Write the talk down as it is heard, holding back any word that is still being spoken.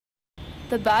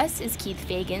The bus is Keith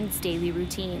Fagan's daily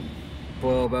routine.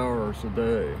 12 hours a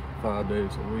day, 5 days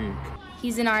a week.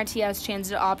 He's an RTS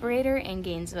transit operator in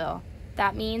Gainesville.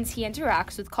 That means he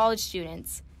interacts with college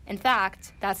students. In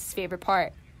fact, that's his favorite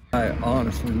part. I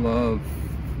honestly love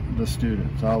the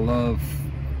students. I love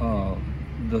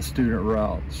the student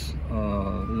routes.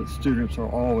 The students are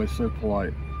always so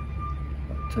polite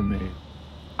to me.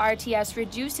 RTS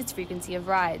reduced its frequency of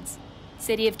rides.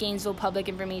 City of Gainesville Public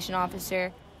Information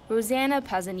Officer Rossana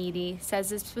Passaniti says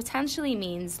this potentially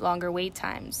means longer wait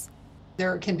times.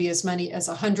 There can be as many as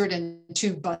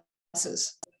 102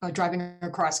 buses driving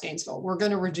across Gainesville. We're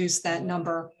going to reduce that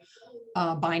number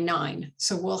by 9.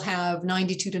 So we'll have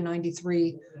 92 to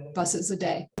 93 buses a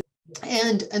day.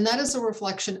 And that is a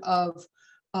reflection of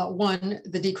one,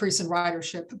 the decrease in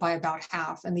ridership by about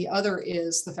half. And the other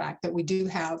is the fact that we do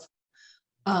have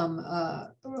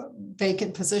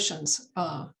vacant positions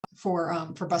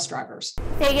for bus drivers.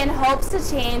 Fagan hopes the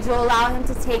change will allow him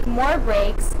to take more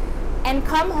breaks and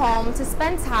come home to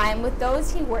spend time with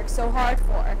those he worked so hard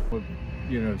for.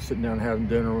 You know, sitting down having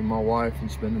dinner with my wife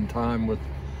and spending time with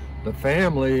the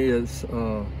family is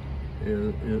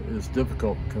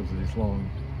difficult because of these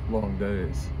long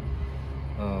days.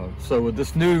 So with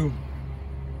this new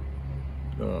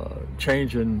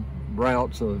change in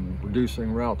routes and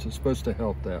reducing routes, it's supposed to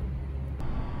help that.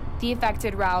 The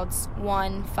affected routes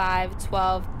 1, 5,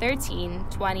 12, 13,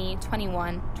 20,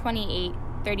 21, 28,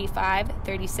 35,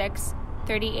 36,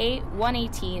 38,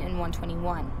 118, and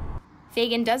 121.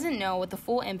 Fagan doesn't know what the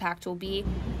full impact will be,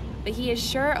 but he is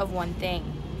sure of one thing.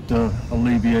 To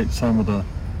alleviate some of the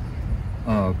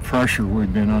pressure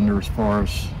we've been under as far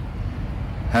as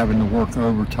having to work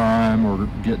overtime or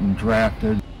getting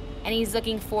drafted. And he's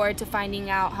looking forward to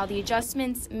finding out how the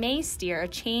adjustments may steer a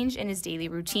change in his daily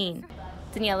routine.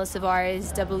 Daniela Savard,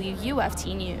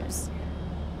 WUFT News.